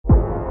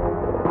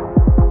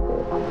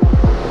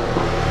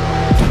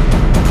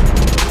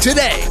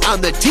Today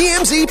on the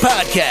TMZ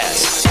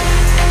Podcast.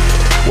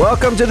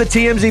 Welcome to the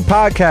TMZ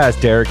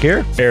Podcast. Derek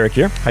here. Eric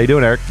here. How you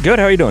doing, Eric? Good.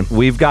 How are you doing?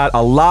 We've got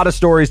a lot of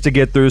stories to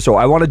get through, so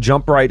I want to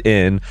jump right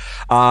in.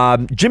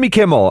 Jimmy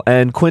Kimmel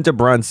and Quinta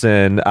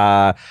Brunson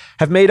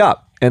have made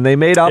up. And they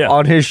made up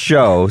on his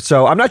show.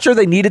 So I'm not sure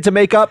they needed to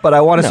make up, but I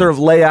want to sort of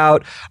lay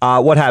out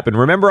what happened.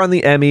 Remember on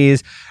the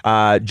Emmys,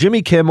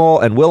 Jimmy Kimmel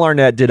and Will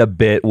Arnett did a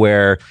bit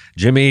where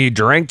Jimmy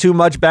drank too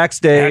much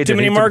backstage. Too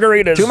many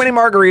margaritas. Too many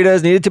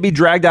margaritas, needed to be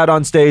dragged out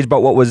on stage.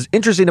 But what was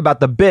interesting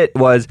about the bit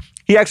was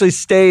he actually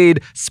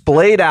stayed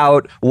splayed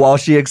out while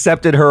she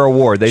accepted her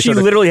award. She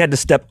literally had to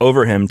step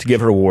over him to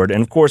give her award.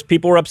 And of course,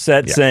 people were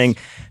upset saying,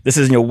 this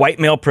is white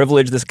male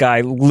privilege. This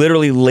guy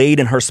literally laid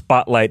in her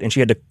spotlight and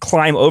she had to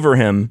climb over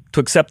him to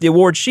accept the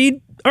award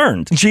she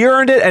earned. She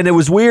earned it, and it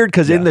was weird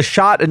because in the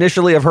shot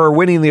initially of her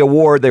winning the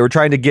award, they were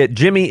trying to get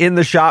Jimmy in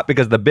the shot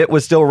because the bit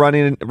was still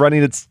running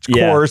its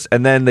course,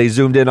 and then they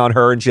zoomed in on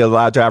her and she was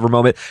allowed to have her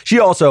moment. She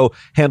also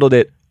handled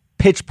it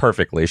pitch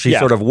perfectly. She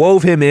sort of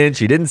wove him in.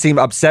 She didn't seem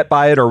upset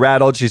by it or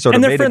rattled. She sort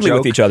of made a joke. And they're friendly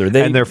with each other.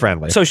 And they're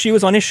friendly. So she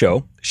was on his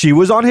show. She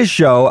was on his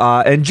show,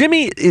 and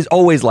Jimmy is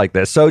always like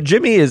this. So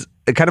Jimmy is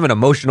kind of an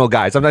emotional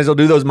guy. Sometimes he'll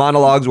do those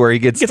monologues where he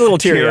gets a little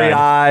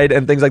teary-eyed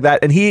and things like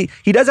that. And he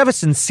does have a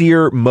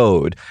sincere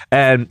mode.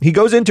 And he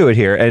goes into it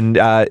here. And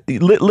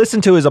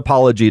listen to his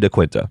apology to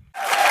Quinta.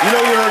 You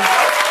know, you're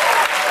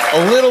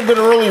a little bit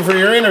early for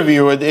your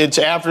interview. It's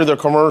after the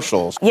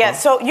commercials. Yeah,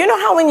 so you know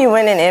how when you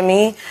win an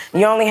Emmy,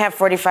 you only have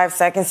 45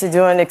 seconds to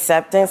do an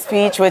acceptance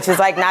speech, which is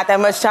like not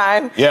that much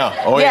time?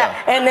 Yeah,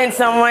 yeah. And then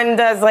someone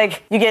does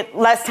you get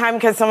less time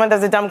because someone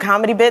does a dumb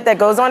comedy bit that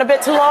goes on a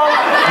bit too long?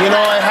 You know,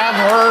 I have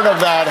heard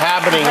of that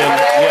happening.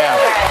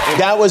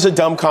 That was a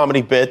dumb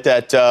comedy bit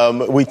that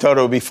we thought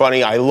it would be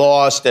funny. I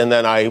lost, and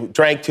then I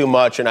drank too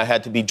much, and I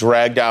had to be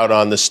dragged out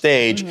on the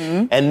stage.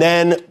 Mm-hmm. And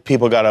then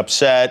people got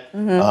upset.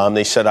 Mm-hmm.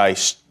 They said I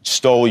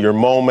stole your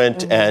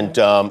moment,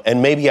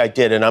 and maybe I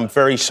did, and I'm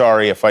very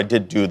sorry if I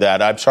did do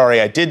that. I'm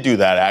sorry I did do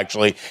that,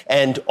 actually.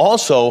 And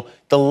also,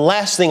 the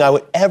last thing I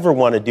would ever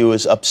want to do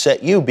is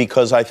upset you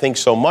because I think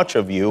so much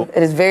of you.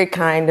 It is very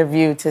kind of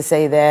you to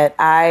say that.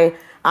 I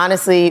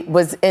honestly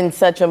was in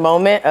such a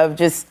moment of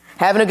just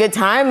having a good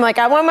time. Like,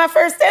 I won my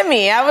first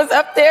Emmy. I was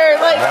up there,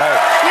 happy.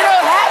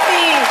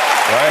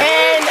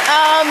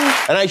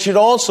 Right. And I should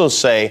also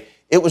say,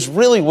 it was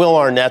really Will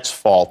Arnett's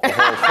fault, the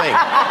whole thing.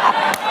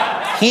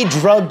 He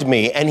drugged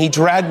me, and he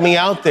dragged me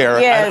out there,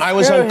 and I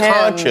was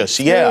unconscious.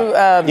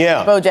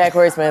 BoJack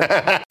Horseman.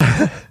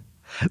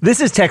 This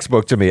is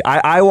textbook to me.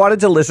 I wanted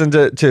to listen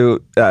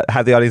to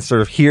have the audience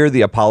sort of hear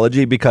the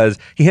apology because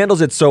he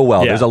handles it so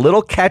well. Yeah. There's a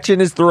little catch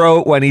in his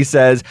throat when he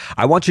says,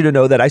 I want you to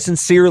know that I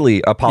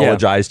sincerely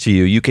apologize to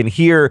you. You can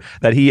hear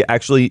that he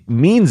actually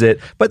means it,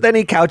 but then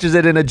he couches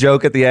it in a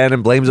joke at the end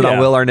and blames it on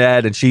Will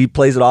Arnett, and she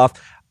plays it off.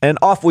 And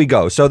off we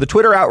go. So the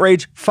Twitter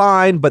outrage,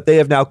 fine, but they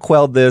have now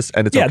quelled this,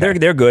 and it's okay.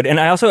 They're good. And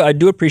I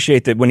do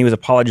appreciate that when he was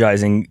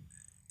apologizing,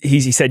 he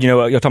said,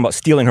 you're talking about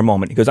stealing her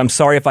moment. He goes, I'm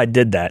sorry if I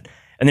did that.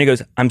 And then he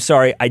goes, I'm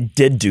sorry, I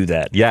did do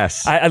that.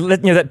 Yes.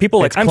 That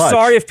people I'm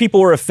sorry if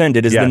people were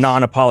offended is the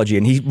non-apology.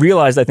 And he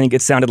realized, I think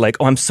it sounded like,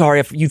 I'm sorry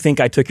if you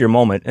think I took your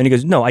moment. And he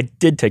goes, no, I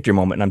did take your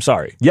moment and I'm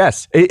sorry.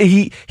 Yes.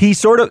 He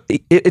sort of,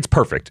 it's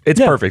perfect. It's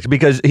perfect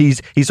because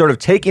he's sort of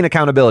taking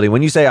accountability.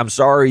 When you say, I'm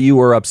sorry you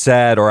were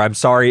upset or I'm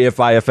sorry if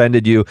I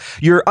offended you,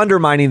 you're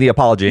undermining the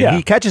apology. And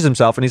he catches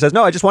himself and he says,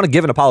 no, I just want to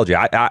give an apology.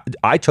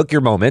 I took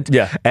your moment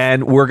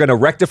and we're going to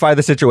rectify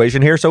the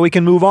situation here so we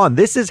can move on.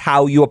 This is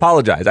how you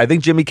apologize. I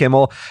think Jimmy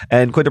Kimmel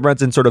and Quinta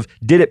Brunson sort of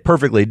did it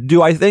perfectly.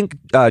 Do I think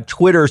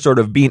Twitter sort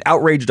of being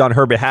outraged on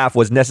her behalf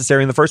was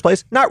necessary in the first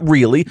place? Not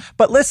really.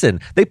 But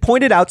listen, they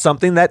pointed out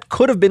something that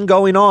could have been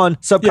going on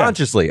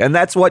subconsciously. And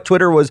that's what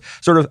Twitter was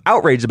sort of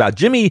outraged about.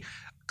 Jimmy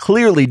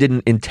clearly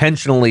didn't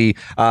intentionally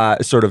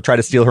sort of try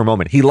to steal her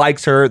moment. He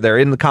likes her. They're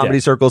in the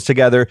comedy circles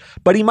together,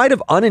 but he might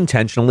have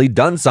unintentionally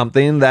done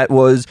something that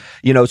was,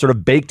 sort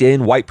of baked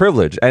in white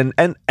privilege. And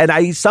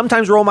I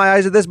sometimes roll my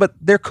eyes at this, but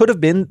that could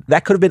have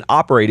been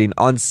operating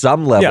on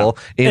some level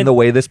in the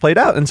way this played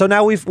out. And so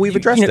now we've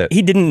addressed it.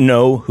 He didn't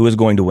know who was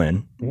going to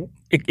win.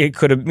 It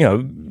could have,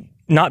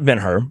 not been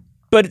her,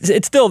 but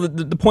it's still,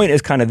 the point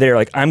is kind of there.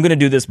 Like, I'm going to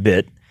do this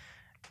bit.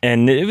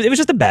 And it was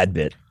just a bad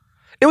bit.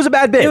 It was a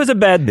bad bit. It was a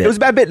bad bit. It was a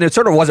bad bit, and it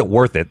sort of wasn't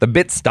worth it. The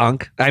bit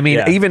stunk. I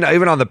mean, even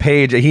on the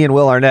page, he and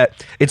Will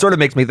Arnett, it sort of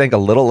makes me think a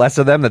little less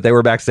of them, that they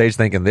were backstage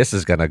thinking this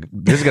is gonna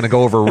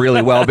go over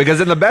really well.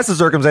 Because in the best of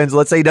circumstances,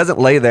 let's say he doesn't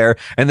lay there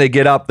and they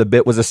get up, the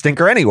bit was a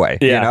stinker anyway.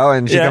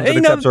 And she comes and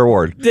accepts her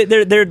award.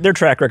 Their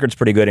track record's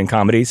pretty good in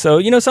comedy. So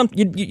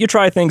you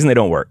try things and they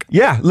don't work.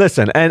 Yeah,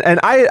 listen, and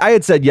I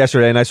had said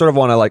yesterday, and I sort of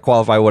want to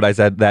qualify what I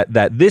said,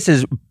 that this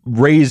is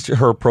raised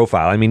her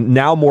profile. I mean,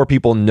 now more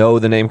people know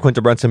the name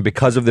Quinta Brunson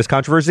because of this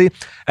controversy.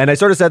 And I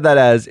sort of said that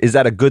as, is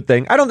that a good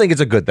thing? I don't think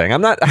it's a good thing.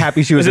 I'm not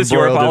happy she was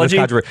embroiled in this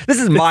controversy. This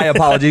is my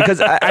apology,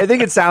 because I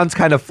think it sounds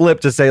kind of flip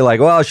to say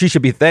like, well, she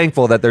should be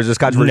thankful that there's this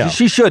controversy. No.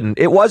 She shouldn't.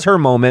 It was her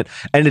moment,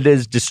 and it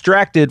is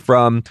distracted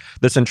from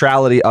the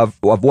centrality of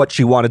what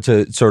she wanted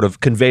to sort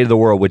of convey to the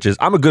world, which is,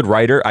 I'm a good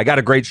writer, I got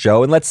a great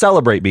show, and let's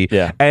celebrate me.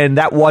 Yeah. And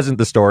that wasn't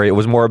the story. It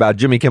was more about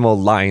Jimmy Kimmel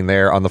lying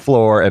there on the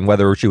floor and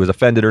whether she was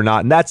offended or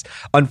not. And that's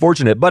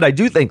unfortunate. But I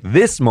do think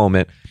this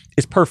moment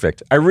is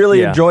perfect. I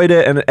really enjoyed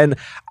it. And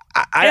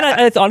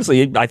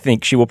honestly, I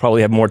think she will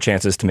probably have more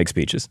chances to make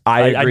speeches.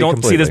 I don't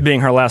completely see this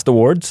being her last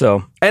award.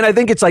 So, and I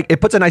think it's like,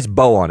 it puts a nice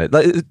bow on it.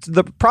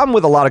 The problem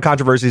with a lot of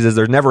controversies is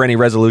there's never any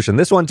resolution.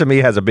 This one to me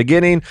has a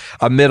beginning,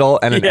 a middle,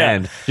 and an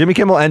end. Jimmy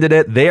Kimmel ended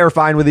it. They are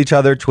fine with each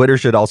other. Twitter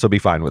should also be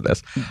fine with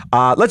this.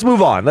 Let's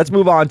move on. Let's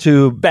move on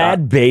to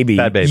Bad Baby.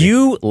 Bad Baby.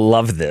 You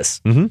love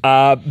this.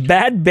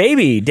 Bad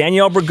Baby.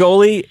 Danielle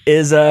Bregoli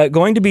is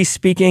going to be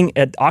speaking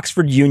at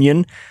Oxford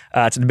Union.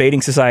 It's a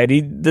debating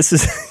society. This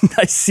is,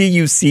 I see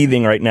you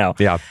seething right now.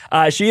 Yeah.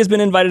 She has been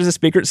invited as a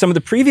speaker. Some of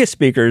the previous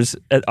speakers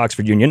at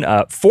Oxford Union,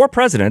 4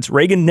 presidents,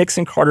 Reagan,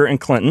 Nixon, Carter, and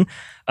Clinton,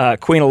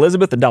 Queen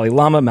Elizabeth, the Dalai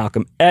Lama,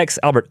 Malcolm X,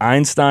 Albert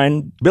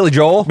Einstein, Billy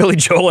Joel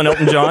and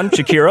Elton John,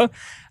 Shakira,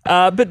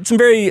 but some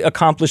very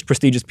accomplished,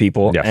 prestigious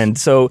people. Yes. And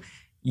so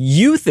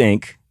you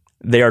think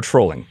they are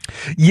trolling.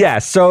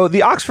 Yes. So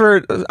the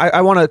Oxford,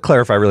 I want to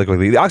clarify really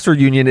quickly. The Oxford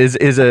Union is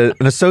an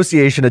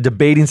association, a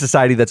debating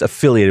society that's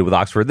affiliated with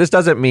Oxford. This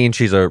doesn't mean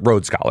she's a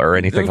Rhodes Scholar or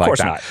anything like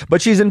that. Not.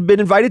 But she's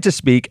been invited to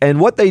speak. And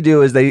what they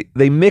do is they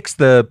mix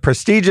the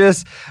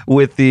prestigious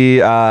with the,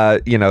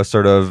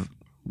 sort of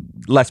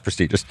less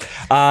prestigious.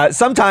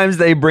 Sometimes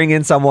they bring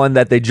in someone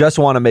that they just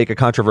want to make a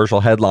controversial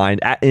headline.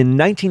 In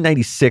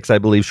 1996, I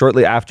believe,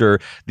 shortly after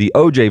the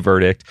OJ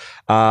verdict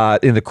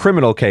in the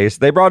criminal case,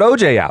 they brought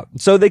OJ out.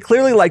 So they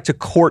clearly like to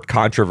court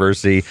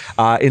controversy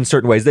in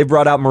certain ways. They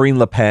brought out Marine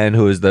Le Pen,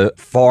 who is the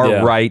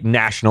far-right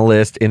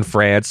nationalist in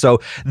France. So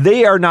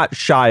they are not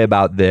shy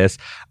about this.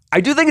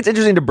 I do think it's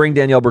interesting to bring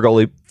Danielle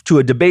Bregoli to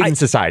a debating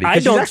society,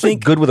 because she's actually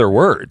good with her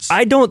words.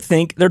 I don't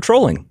think they're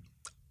trolling.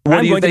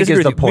 What do you think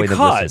is the point of this?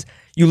 Because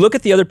you look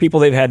at the other people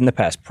they've had in the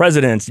past,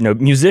 presidents,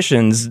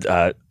 musicians,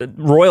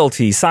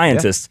 royalty,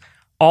 scientists,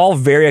 all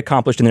very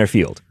accomplished in their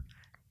field.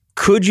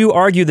 Could you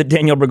argue that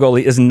Danielle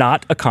Bregoli is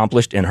not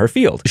accomplished in her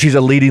field? She's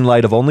a leading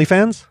light of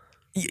OnlyFans?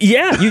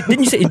 Yeah.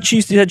 Didn't you say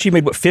she said she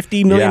made, what,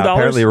 $50 million? Yeah,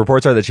 apparently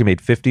reports are that she made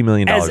 $50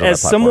 million on that platform.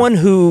 As someone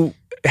who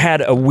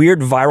had a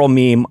weird viral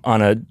meme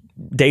on a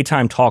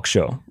daytime talk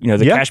show,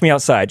 the Cash Me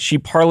Outside, she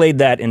parlayed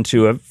that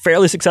into a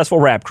fairly successful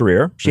rap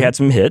career. She had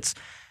some hits.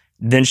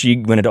 Then she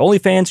went into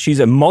OnlyFans.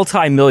 She's a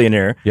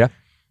multi-millionaire. Yeah.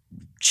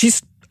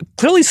 She's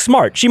clearly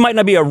smart. She might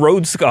not be a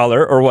Rhodes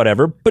Scholar or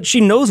whatever, but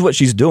she knows what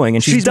she's doing,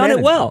 and she's done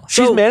it well.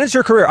 She's managed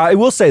her career. I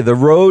will say the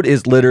road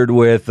is littered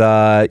with,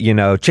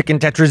 chicken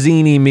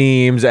tetrazzini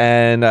memes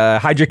and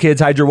hide your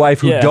kids, hide your wife,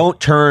 who don't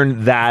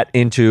turn that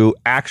into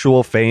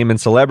actual fame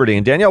and celebrity.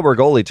 And Danielle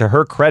Bregoli, to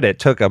her credit,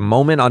 took a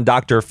moment on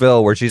Dr.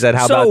 Phil where she said,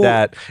 how about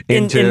that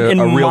into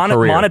a real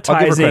career. I'll give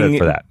her credit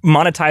for that.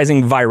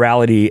 Monetizing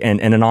virality and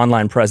an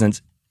online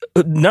presence.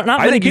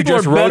 I think you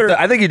just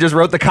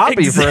wrote the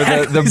copy for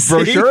the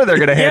brochure they're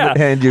going to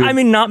hand you. I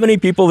mean, not many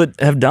people that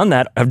have done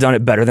that have done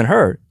it better than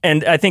her.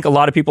 And I think a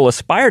lot of people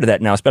aspire to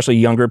that now, especially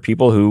younger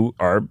people who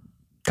are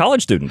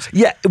college students.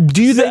 Yeah.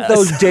 Do you think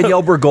those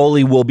Danielle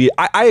Bregoli will be?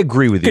 I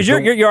agree with you. Because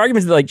your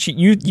argument is like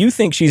you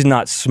think she's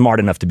not smart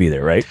enough to be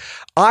there, right?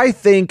 I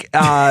think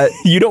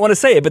you don't want to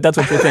say it, but that's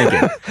what you're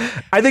thinking.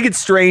 I think it's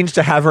strange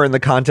to have her in the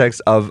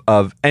context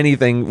of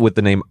anything with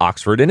the name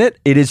Oxford in it.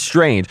 It is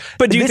strange.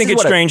 But do you think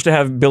it's strange to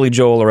have Billy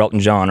Joel or Elton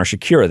John or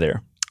Shakira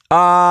there?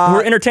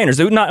 We're entertainers.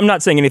 I'm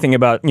not saying anything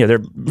about they're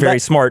very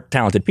smart,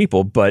 talented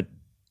people, but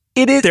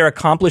they're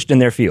accomplished in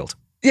their field.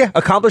 Yeah,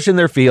 accomplished in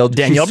their field.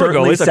 Danielle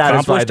Bregoli is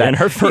accomplished in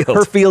her field.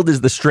 Her field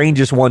is the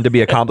strangest one to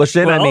be accomplished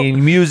in. Well, I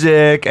mean,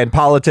 music and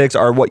politics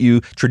are what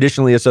you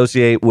traditionally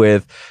associate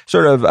with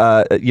sort of,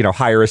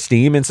 higher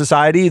esteem in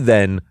society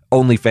than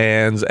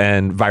OnlyFans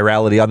and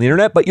virality on the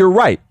internet. But you're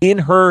right. In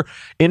her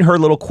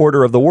little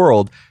quarter of the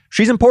world,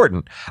 she's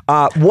important.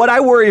 What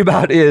I worry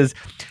about is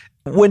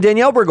when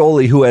Danielle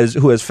Bregoli, who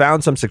has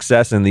found some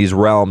success in these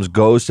realms,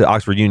 goes to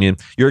Oxford Union,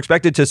 you're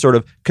expected to sort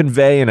of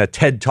convey in a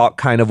TED Talk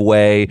kind of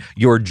way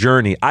your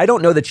journey. I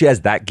don't know that she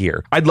has that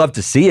gear. I'd love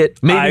to see it.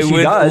 Maybe she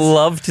does. I would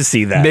love to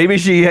see that. Maybe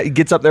she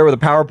gets up there with a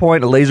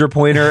PowerPoint, a laser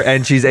pointer,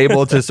 and she's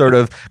able to sort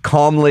of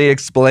calmly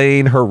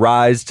explain her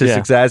rise to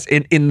success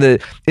in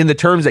the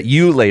terms that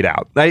you laid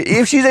out. Like,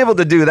 if she's able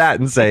to do that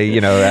and say,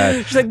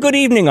 she's like, good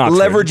evening, Oxford.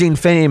 Leveraging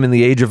fame in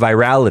the age of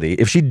virality.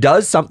 If she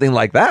does something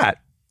like that,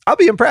 I'll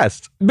be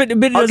impressed. But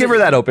I'll give her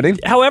that opening.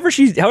 However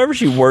she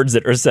words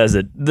it or says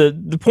it,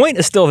 the point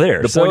is still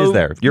there. The point is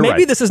there. You're right.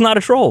 Maybe this is not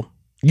a troll.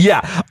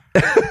 Yeah.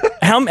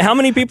 How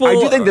many people? I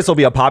do think this will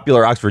be a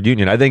popular Oxford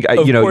Union. I think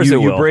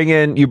you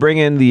bring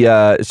in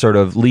the sort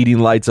of leading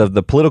lights of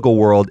the political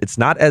world. It's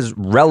not as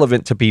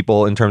relevant to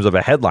people in terms of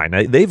a headline.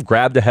 They've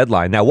grabbed a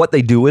headline. Now, what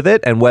they do with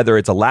it, and whether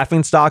it's a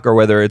laughingstock or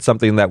whether it's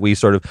something that we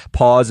sort of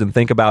pause and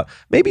think about,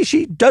 maybe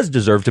she does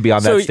deserve to be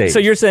on that stage. So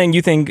you're saying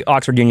you think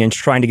Oxford Union's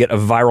trying to get a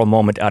viral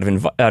moment out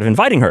of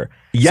inviting her?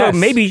 Yes. So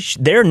maybe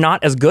they're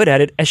not as good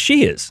at it as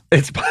she is.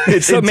 It's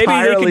so maybe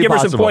they could give her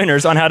some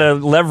pointers on how to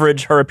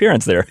leverage her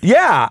appearance there.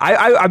 Yeah,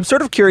 I'm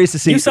sort of curious to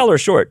see. You sell her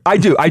short. I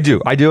do,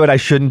 and I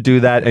shouldn't do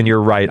that. And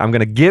you're right. I'm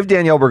going to give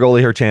Danielle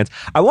Bregoli her chance.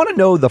 I want to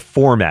know the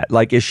format.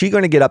 Like, is she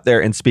going to get up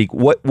there and speak?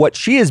 What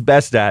she is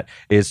best at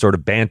is sort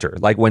of banter.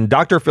 Like when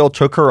Dr. Phil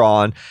took her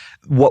on.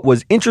 What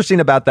was interesting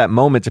about that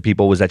moment to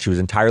people was that she was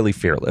entirely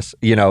fearless.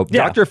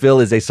 Dr. Phil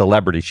is a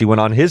celebrity. She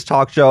went on his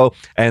talk show,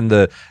 and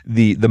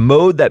the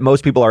mode that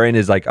most people are in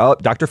is like, oh,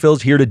 Dr.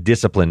 Phil's here to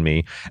discipline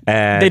me.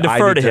 And they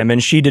defer to him,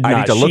 and she did not. I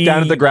need to look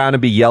down at the ground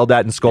and be yelled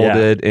at and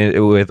scolded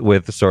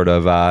with sort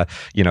of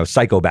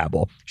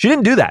psychobabble. She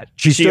didn't do that.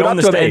 She stood up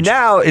to him, and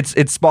now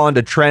it's spawned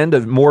a trend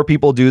of more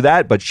people do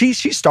that. But she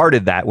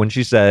started that when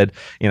she said,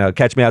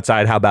 catch me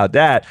outside. How about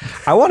that?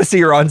 I want to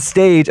see her on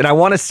stage, and I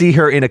want to see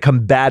her in a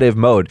combative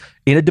mode.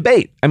 In a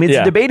debate. I mean, it's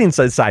a debating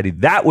society.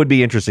 That would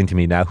be interesting to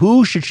me. Now,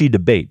 who should she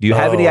debate? Do you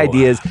have any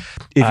ideas?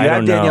 If you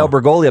have Danielle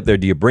Bregoli up there,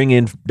 do you bring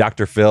in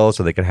Dr. Phil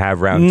so they can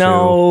have round two?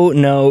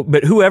 No.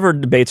 But whoever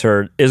debates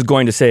her is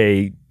going to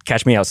say,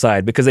 catch me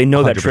outside, because they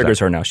know 100%. That triggers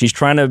her now. She's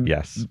trying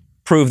to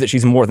prove that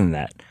she's more than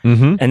that.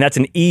 Mm-hmm. And that's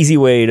an easy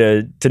way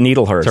to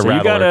needle her. To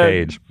rattle her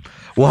page.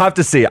 We'll have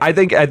to see. I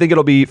think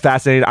it'll be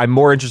fascinating. I'm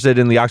more interested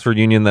in the Oxford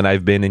Union than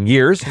I've been in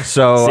years.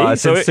 So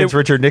since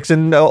Richard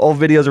Nixon, old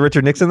videos of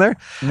Richard Nixon there.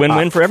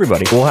 Win-win for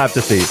everybody. We'll have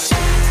to see.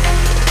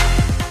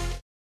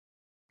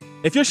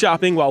 If you're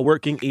shopping while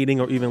working,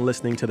 eating, or even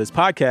listening to this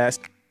podcast,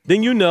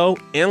 then you know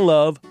and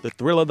love the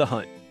thrill of the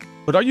hunt.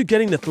 But are you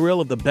getting the thrill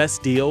of the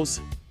best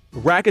deals?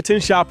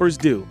 Rakuten shoppers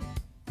do.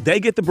 They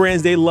get the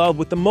brands they love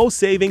with the most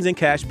savings and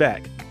cash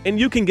back. And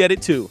you can get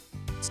it too.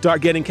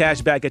 Start getting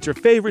cash back at your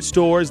favorite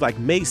stores like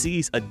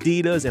Macy's,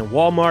 Adidas, and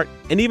Walmart,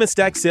 and even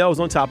stack sales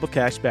on top of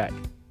cash back.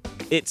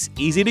 It's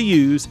easy to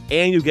use,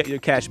 and you get your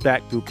cash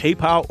back through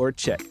PayPal or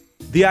check.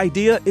 The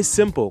idea is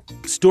simple.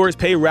 Stores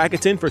pay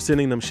Rakuten for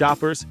sending them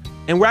shoppers,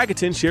 and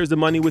Rakuten shares the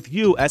money with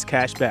you as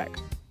cash back.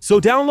 So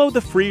download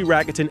the free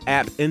Rakuten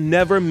app and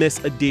never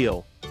miss a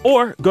deal.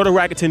 Or go to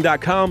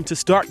Rakuten.com to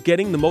start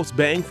getting the most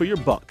bang for your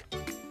buck.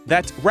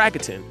 That's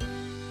Rakuten.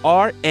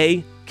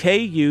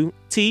 RAKUTEN.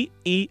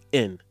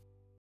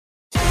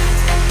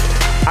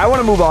 I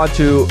want to move on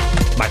to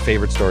my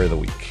favorite story of the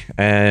week.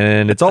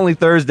 And it's only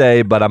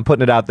Thursday, but I'm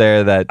putting it out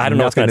there that I don't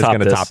know nothing is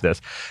going to top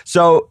this.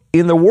 So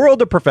in the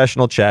world of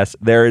professional chess,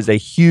 there is a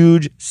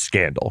huge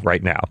scandal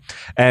right now.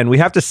 And we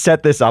have to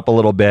set this up a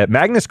little bit.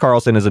 Magnus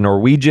Carlsen is a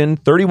Norwegian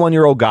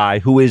 31-year-old guy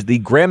who is the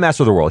grandmaster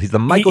of the world. He's the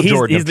Michael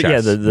Jordan of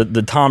chess.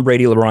 The Tom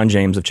Brady, LeBron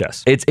James of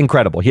chess. It's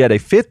incredible. He had a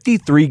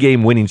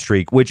 53-game winning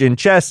streak, which in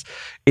chess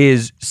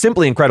is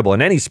simply incredible.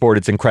 In any sport,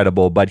 it's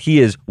incredible, but he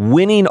is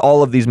winning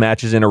all of these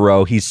matches in a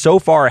row. He's so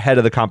far ahead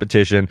of the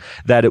competition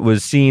that it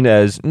was seen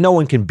as no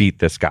one can beat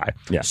this guy.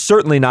 Yeah.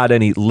 Certainly not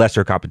any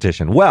lesser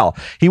competition. Well,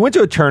 he went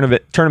to a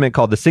tournament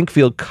called the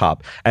Sinkfield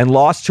Cup and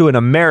lost to an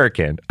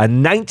American, a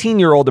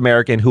 19-year-old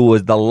American who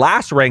was the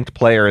last ranked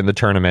player in the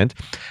tournament,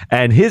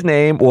 and his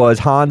name was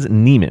Hans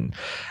Niemann.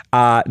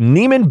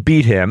 Niemann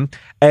beat him,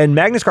 and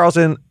Magnus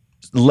Carlsen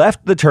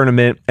left the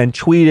tournament and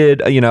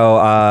tweeted,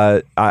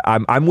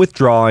 I'm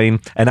withdrawing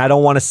and I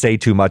don't want to say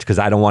too much because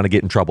I don't want to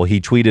get in trouble. He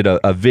tweeted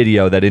a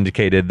video that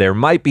indicated there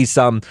might be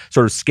some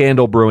sort of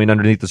scandal brewing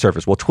underneath the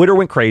surface. Well, Twitter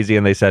went crazy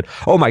and they said,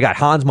 oh my God,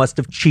 Hans must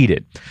have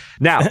cheated.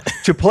 Now,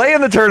 to play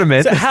in the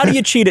tournament... So how do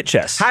you cheat at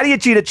chess? How do you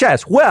cheat at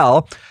chess?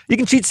 Well, you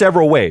can cheat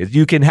several ways.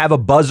 You can have a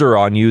buzzer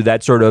on you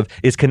that sort of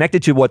is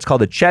connected to what's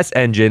called a chess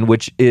engine,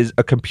 which is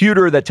a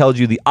computer that tells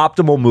you the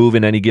optimal move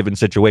in any given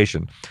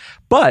situation.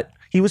 But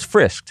he was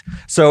frisked.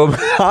 So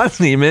Hans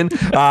Niemann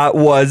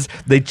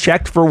they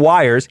checked for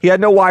wires. He had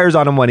no wires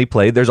on him when he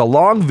played. There's a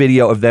long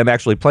video of them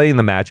actually playing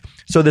the match.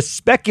 So the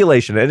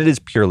speculation, and it is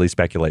purely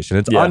speculation,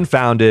 it's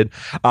unfounded,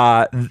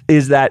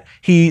 is that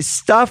he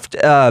stuffed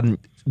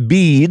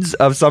beads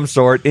of some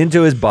sort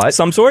into his butt.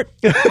 Some sort?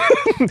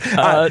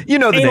 The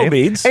anal name.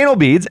 Beads. Anal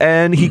beads.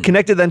 And he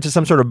connected them to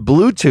some sort of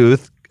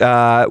Bluetooth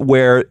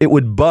where it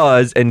would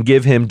buzz and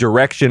give him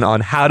direction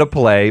on how to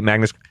play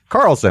Magnus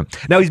Carlsen.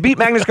 Now, he's beat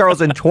Magnus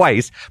Carlsen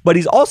twice, but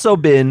he's also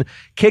been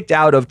kicked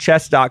out of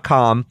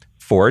chess.com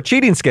for a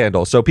cheating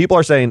scandal. So people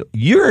are saying,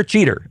 you're a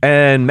cheater,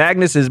 and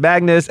Magnus is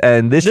Magnus,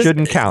 and this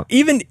shouldn't count.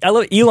 Even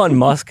Elon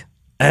Musk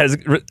has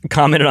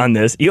commented on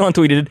this. Elon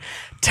tweeted,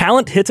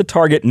 talent hits a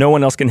target no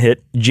one else can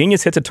hit.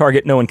 Genius hits a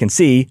target no one can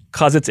see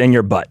because it's in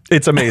your butt.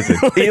 It's amazing.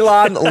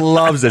 Elon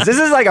loves this. This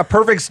is like a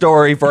perfect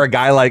story for a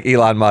guy like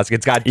Elon Musk.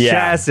 It's got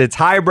chess. It's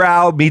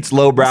highbrow meets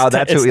lowbrow.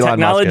 That's who Elon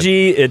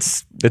technology, Musk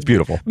is. It's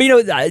beautiful.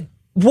 But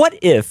what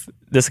if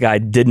this guy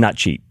did not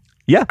cheat?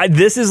 Yeah.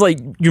 This is like,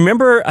 you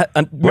remember...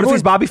 what if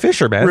he's Bobby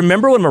Fischer, man?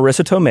 Remember when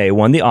Marissa Tomei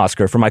won the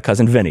Oscar for My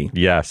Cousin Vinny?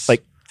 Yes.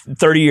 Like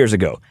 30 years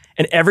ago.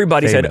 And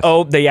everybody said,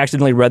 oh, they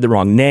accidentally read the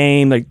wrong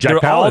name. Like, there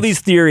were all these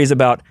theories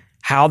about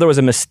how there was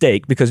a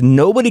mistake because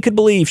nobody could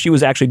believe she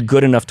was actually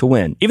good enough to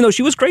win, even though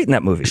she was great in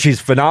that movie. She's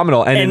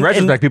phenomenal. And in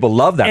retrospect, people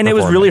love that and it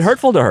was really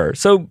hurtful to her.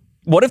 So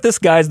what if this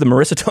guy's the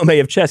Marissa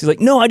Tomei of chess? He's like,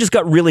 no, I just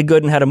got really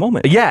good and had a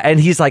moment. Yeah, and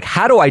he's like,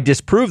 how do I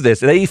disprove this?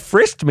 They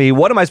frisked me.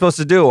 What am I supposed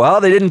to do?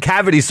 Well, they didn't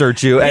cavity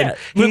search you. And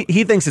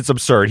he thinks it's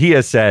absurd. He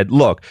has said,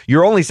 look,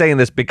 you're only saying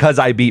this because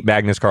I beat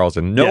Magnus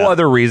Carlsen. No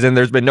other reason.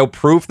 There's been no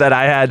proof that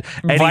I had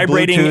any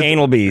vibrating Bluetooth,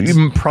 anal beads.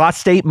 Even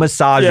prostate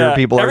massager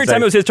people Every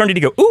time it was his turn, he'd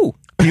go, ooh.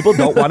 People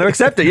don't want to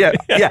accept it.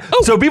 Yeah.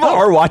 So people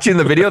are watching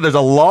the video. There's a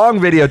long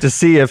video to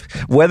see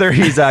whether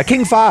he's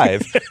King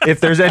 5, if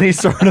there's any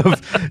sort of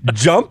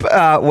jump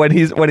when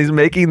he's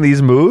making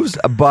these moves.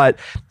 But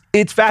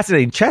it's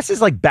fascinating. Chess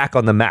is like back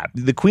on the map.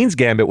 The Queen's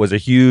Gambit was a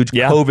huge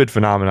COVID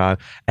phenomenon,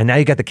 and now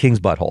you got the King's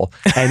butthole.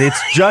 And it's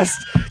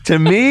just, to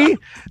me,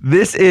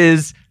 this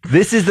is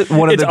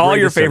one of it's the all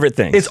your favorite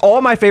things. It's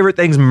all my favorite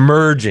things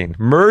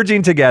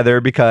merging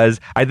together because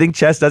I think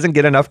chess doesn't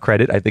get enough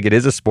credit. I think it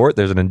is a sport.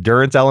 There's an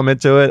endurance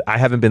element to it. I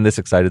haven't been this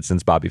excited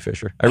since Bobby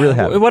Fischer. I really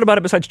haven't. What about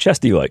it besides chess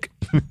do you like?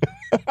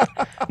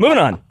 Moving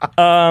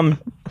on.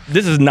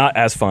 This is not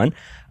as fun.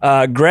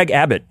 Greg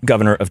Abbott,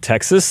 governor of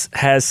Texas,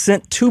 has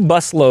sent 2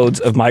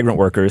 busloads of migrant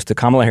workers to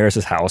Kamala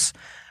Harris's house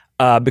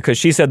because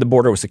she said the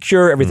border was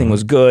secure, everything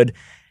was good.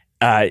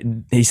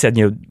 He said,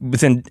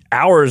 within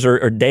hours or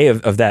a day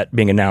of that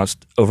being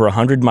announced, over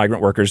 100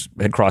 migrant workers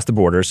had crossed the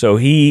border. So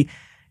this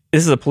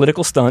is a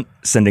political stunt,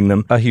 sending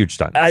them. A huge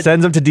stunt.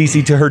 Sends them to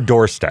D.C. to her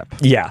doorstep.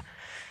 Yeah.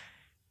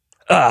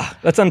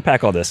 Let's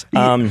unpack all this.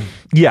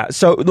 Yeah.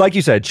 So like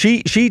you said,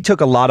 she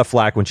took a lot of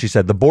flack when she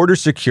said the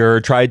border's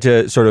secure, tried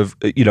to sort of,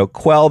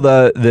 quell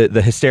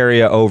the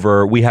hysteria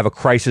over we have a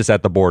crisis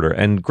at the border.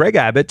 And Greg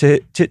Abbott,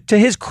 to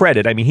his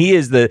credit, I mean, he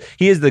is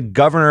the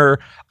governor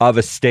of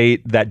a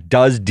state that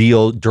does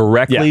deal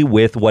directly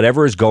with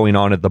whatever is going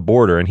on at the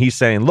border. And he's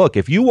saying, look,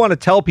 if you want to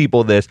tell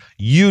people this,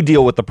 you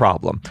deal with the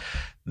problem.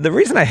 The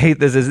reason I hate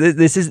this is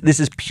this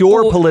is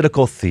pure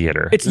political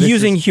theater. It's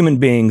using human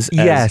beings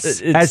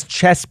as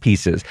chess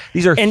pieces.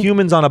 These are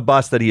humans on a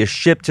bus that he has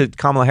shipped to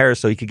Kamala Harris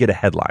so he could get a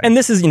headline. And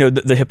this is,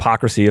 the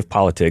hypocrisy of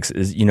politics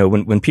is,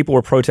 when people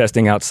were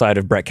protesting outside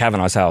of Brett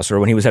Kavanaugh's house or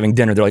when he was having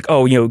dinner, they're like,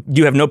 oh, you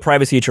have no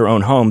privacy at your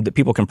own home that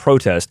people can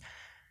protest.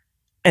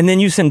 And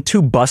then you send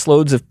 2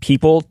 busloads of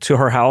people to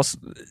her house.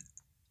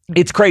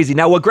 It's crazy.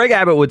 Now, what Greg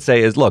Abbott would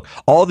say is, look,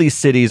 all these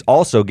cities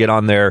also get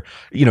on their,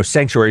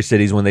 sanctuary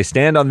cities when they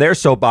stand on their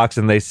soapbox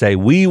and they say,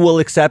 we will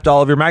accept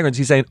all of your migrants.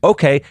 He's saying,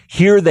 okay,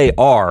 here they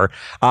are.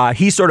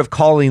 He's sort of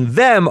calling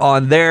them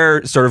on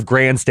their sort of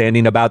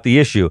grandstanding about the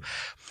issue.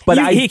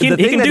 But he can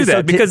do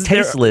that because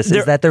tasteless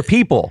is that they're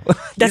people.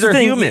 These are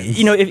humans.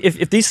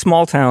 If these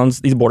small towns,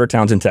 these border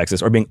towns in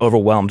Texas, are being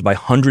overwhelmed by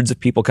hundreds of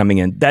people coming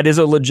in, that is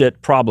a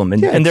legit problem,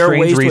 and there are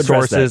ways to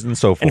address that. And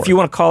so forth. And if you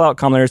want to call out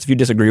Kamala Harris, if you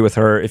disagree with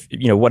her, if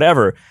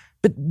whatever,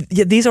 but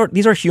these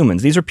are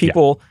humans. These are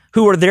people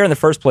who are there in the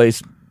first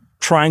place,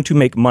 trying to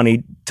make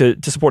money to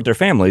support their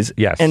families.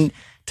 Yes, and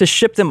to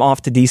ship them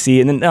off to D.C.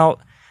 and then now,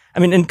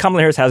 and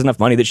Kamala Harris has enough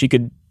money that she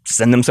could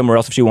send them somewhere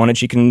else if she wanted.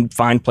 She can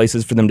find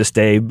places for them to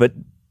stay, but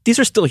these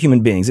are still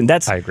human beings, and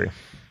that's... I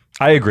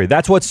agree.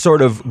 That's what's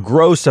sort of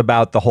gross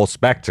about the whole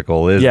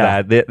spectacle is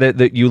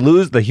that you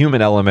lose the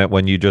human element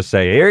when you just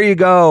say, here you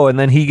go, and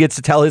then he gets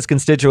to tell his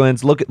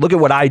constituents, look at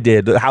what I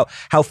did,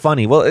 how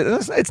funny. Well,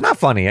 it's not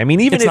funny. I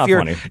mean, even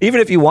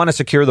if you want to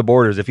secure the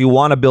borders, if you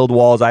want to build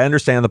walls, I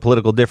understand the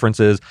political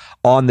differences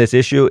on this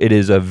issue. It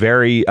is a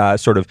very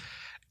sort of,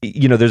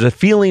 there's a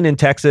feeling in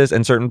Texas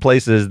and certain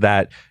places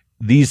that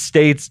these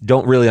states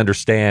don't really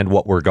understand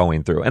what we're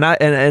going through. And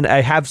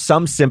I have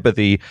some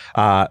sympathy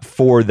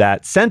for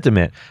that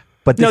sentiment.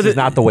 But this is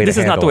not the way to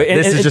handle it.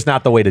 This is just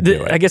not the way to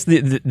do it. I guess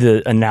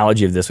the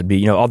analogy of this would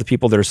be, all the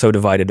people that are so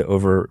divided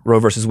over Roe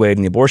versus Wade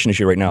and the abortion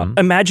issue right now. Mm-hmm.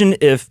 Imagine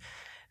if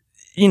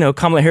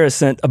Kamala Harris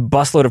sent a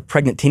busload of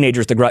pregnant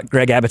teenagers to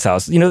Greg Abbott's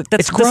house.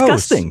 That's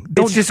disgusting.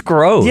 It's just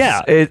gross.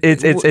 Yeah,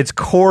 it's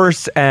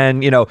coarse,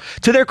 and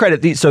to their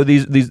credit,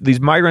 these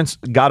migrants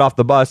got off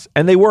the bus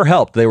and they were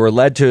helped. They were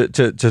led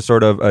to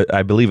sort of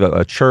I believe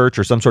a church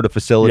or some sort of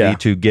facility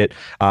to get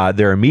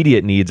their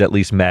immediate needs at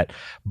least met.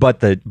 But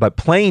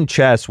playing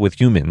chess with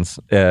humans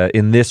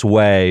in this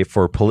way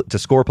to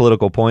score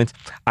political points,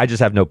 I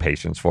just have no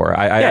patience for.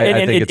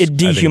 I think it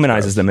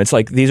dehumanizes them. It's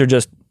like these are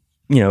just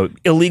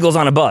illegals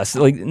on a bus.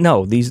 Like,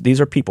 no,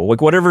 these are people. Like,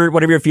 whatever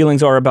your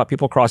feelings are about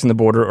people crossing the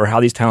border or how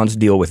these towns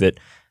deal with it,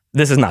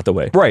 this is not the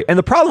way. Right. And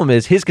the problem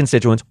is his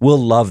constituents will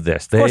love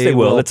this. Of course they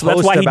will. That's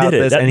why he did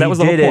it. That was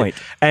the whole point.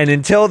 And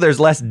until there's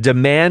less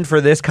demand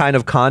for this kind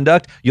of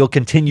conduct, you'll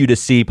continue to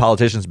see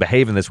politicians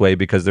behave in this way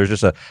because there's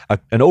just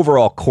an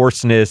overall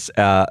coarseness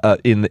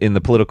in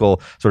the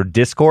political sort of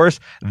discourse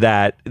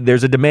that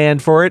there's a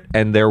demand for it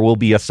and there will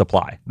be a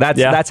supply.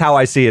 That's how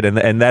I see it.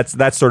 And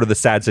that's sort of the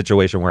sad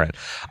situation we're in.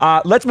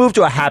 Let's move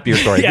to a happier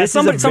story.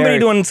 Somebody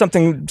doing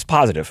something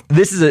positive.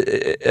 This is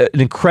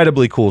an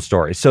incredibly cool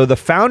story. So the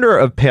founder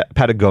of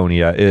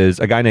Patagonia is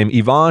a guy named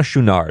Yvan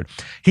Chouinard.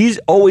 He's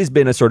always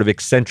been a sort of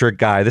eccentric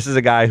guy. This is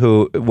a guy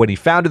who, when he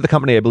founded the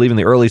company, I believe in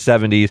the early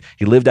 70s,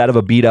 he lived out of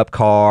a beat-up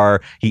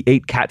car. He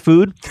ate cat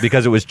food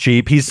because it was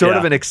cheap. He's sort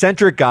of an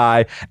eccentric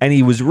guy, and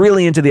he was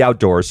really into the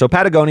outdoors. So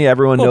Patagonia,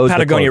 everyone knows.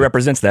 Patagonia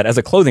represents that. As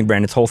a clothing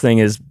brand, its whole thing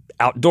is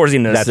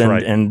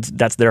outdoorsiness, and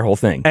that's their whole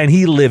thing. And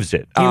he lives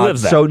it. He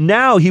lives that. So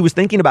now he was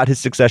thinking about his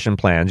succession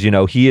plans. You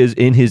know, he is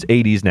in his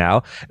 80s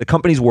now. The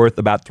company's worth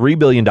about $3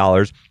 billion.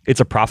 It's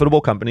a profitable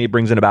company. It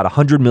brings in about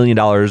 $100 million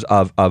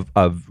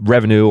of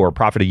revenue or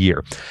profit a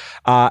year.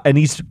 And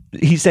he's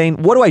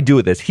saying, what do I do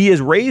with this? He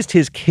has raised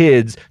his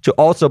kids to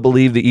also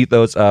believe the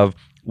ethos of,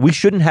 we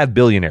shouldn't have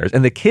billionaires.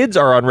 And the kids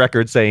are on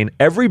record saying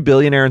every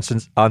billionaire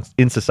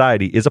in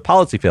society is a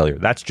policy failure.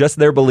 That's just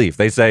their belief.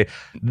 They say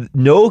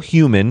no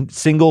human,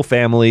 single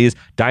families,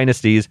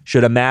 dynasties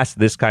should amass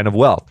this kind of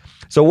wealth.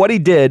 So what he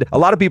did, a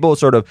lot of people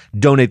sort of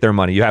donate their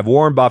money. You have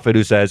Warren Buffett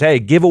who says, hey,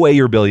 give away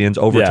your billions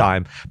over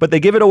time. But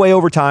they give it away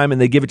over time and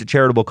they give it to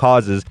charitable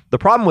causes. The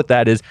problem with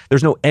that is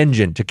there's no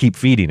engine to keep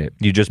feeding it.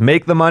 You just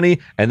make the money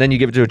and then you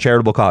give it to a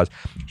charitable cause.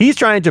 He's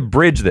trying to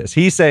bridge this.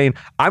 He's saying,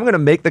 I'm going to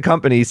make the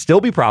company still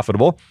be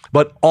profitable,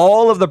 but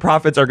all of the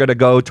profits are going to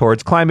go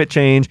towards climate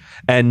change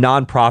and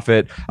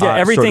nonprofit.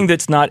 Everything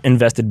that's not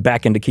invested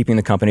back into keeping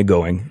the company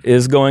going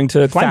is going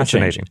to climate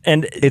change.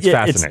 And it's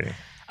fascinating.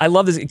 I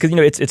love this because,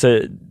 it's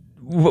a,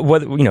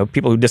 what,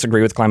 people who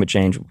disagree with climate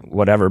change,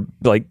 whatever,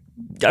 like,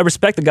 I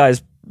respect the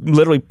guy's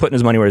literally putting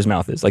his money where his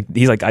mouth is. Like,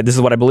 he's like, this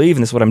is what I believe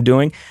and this is what I'm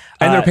doing.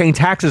 And they're paying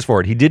taxes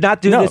for it. He did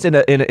not do this in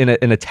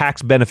a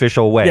tax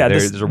beneficial way. Yeah,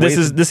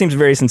 this seems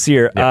very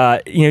sincere. Yeah.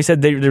 He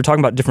said they're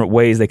talking about different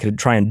ways they could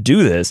try and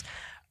do this.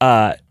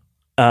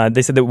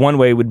 They said that one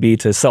way would be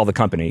to sell the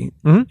company.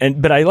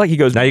 Mm-hmm. He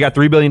goes, now you got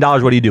 $3 billion.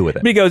 What do you do with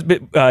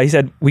it? He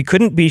said, we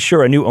couldn't be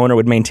sure a new owner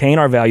would maintain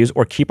our values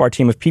or keep our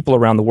team of people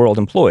around the world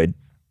employed,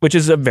 which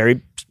is a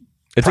very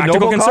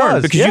practical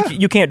concern because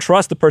you can't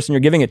trust the person you're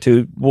giving it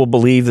to will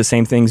believe the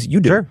same things you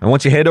do. Sure. And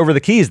once you hand over the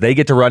keys, they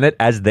get to run it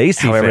as they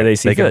see However fit. They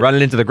see They can fit. run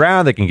it into the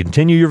ground. They can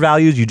continue your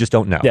values. You just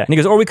don't know. Yeah. And he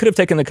goes, or we could have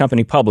taken the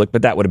company public,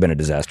 but that would have been a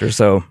disaster.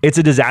 So it's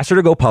a disaster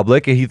to go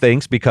public, he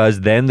thinks,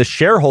 because then the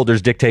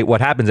shareholders dictate what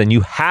happens and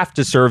you have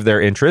to serve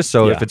their interests.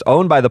 So if it's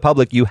owned by the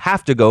public, you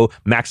have to go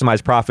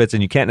maximize profits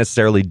and you can't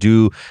necessarily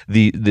do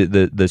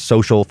the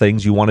social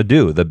things you want to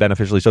do, the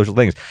beneficially social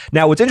things.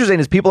 Now, what's interesting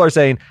is people are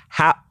saying,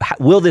 how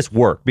will this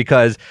work?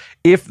 Because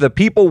if the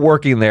people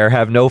working there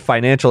have no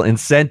financial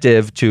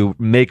incentive to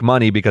make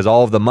money because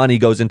all of the money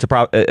goes into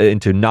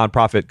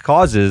nonprofit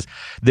causes,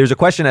 there's a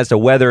question as to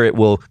whether it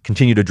will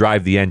continue to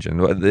drive the engine.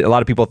 A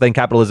lot of people think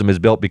capitalism is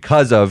built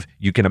because of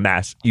you can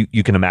amass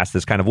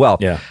this kind of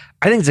wealth. Yeah.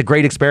 I think it's a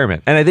great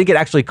experiment, and I think it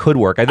actually could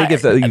work. I think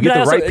if you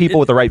get the right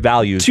people with the right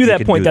values. To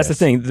that point, that's the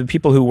thing. The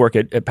people who work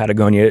at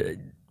Patagonia,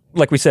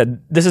 like we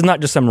said, this is not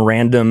just some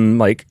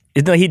random,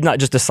 he'd not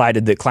just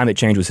decided that climate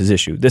change was his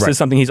issue. This is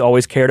something he's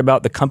always cared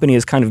about. The company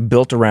is kind of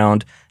built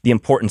around the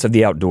importance of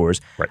the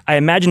outdoors. Right. I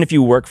imagine if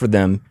you work for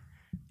them,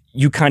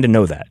 you kind of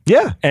know that.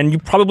 Yeah. And you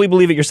probably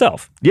believe it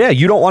yourself. Yeah,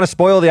 you don't want to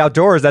spoil the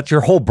outdoors. That's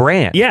your whole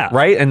brand. Yeah.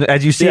 Right? And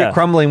as you see it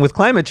crumbling with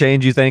climate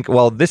change, you think,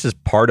 well, this is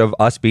part of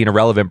us being a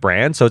relevant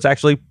brand, so it's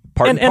actually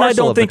part and parcel. And I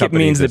don't think it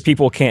means that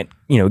people can't,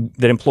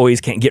 that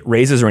employees can't get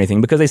raises or anything,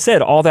 because they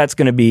said all that's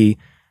going to be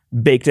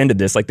baked into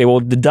this. Like, they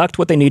will deduct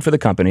what they need for the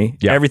company.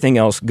 Yeah. Everything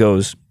else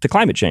goes to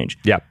climate change.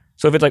 Yeah.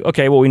 So if it's like,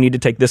 okay, well, we need to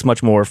take this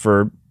much more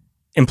for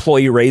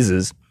employee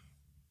raises,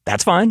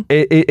 that's fine.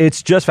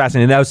 It's just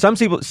fascinating. Now, some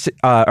people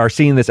are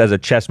seeing this as a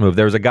chess move.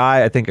 There was a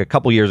guy, I think, a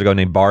couple years ago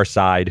named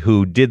Barside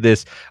who did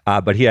this,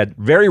 but he had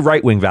very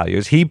right-wing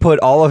values. He put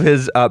all of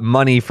his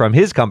money from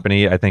his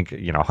company, I think,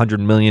 $100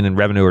 million in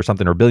revenue or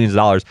something, or billions of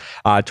dollars,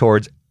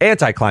 towards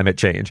anti-climate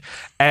change.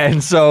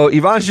 And so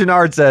Yvan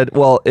Chouinard said,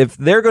 well, if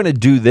they're going to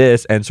do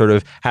this and sort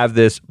of have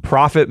this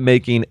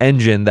profit-making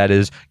engine that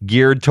is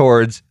geared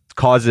towards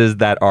causes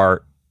that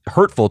are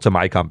hurtful to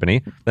my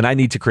company, then I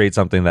need to create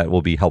something that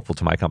will be helpful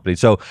to my company.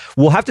 So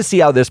we'll have to see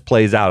how this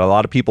plays out. A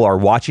lot of people are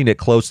watching it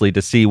closely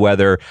to see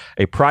whether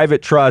a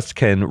private trust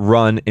can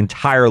run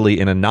entirely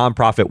in a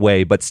nonprofit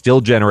way, but still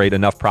generate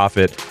enough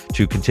profit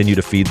to continue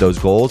to feed those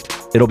goals.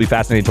 It'll be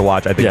fascinating to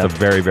watch. I think it's a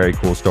very, very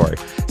cool story.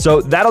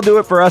 So that'll do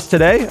it for us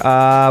today.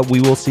 We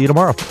will see you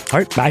tomorrow. All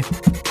right.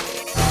 Bye.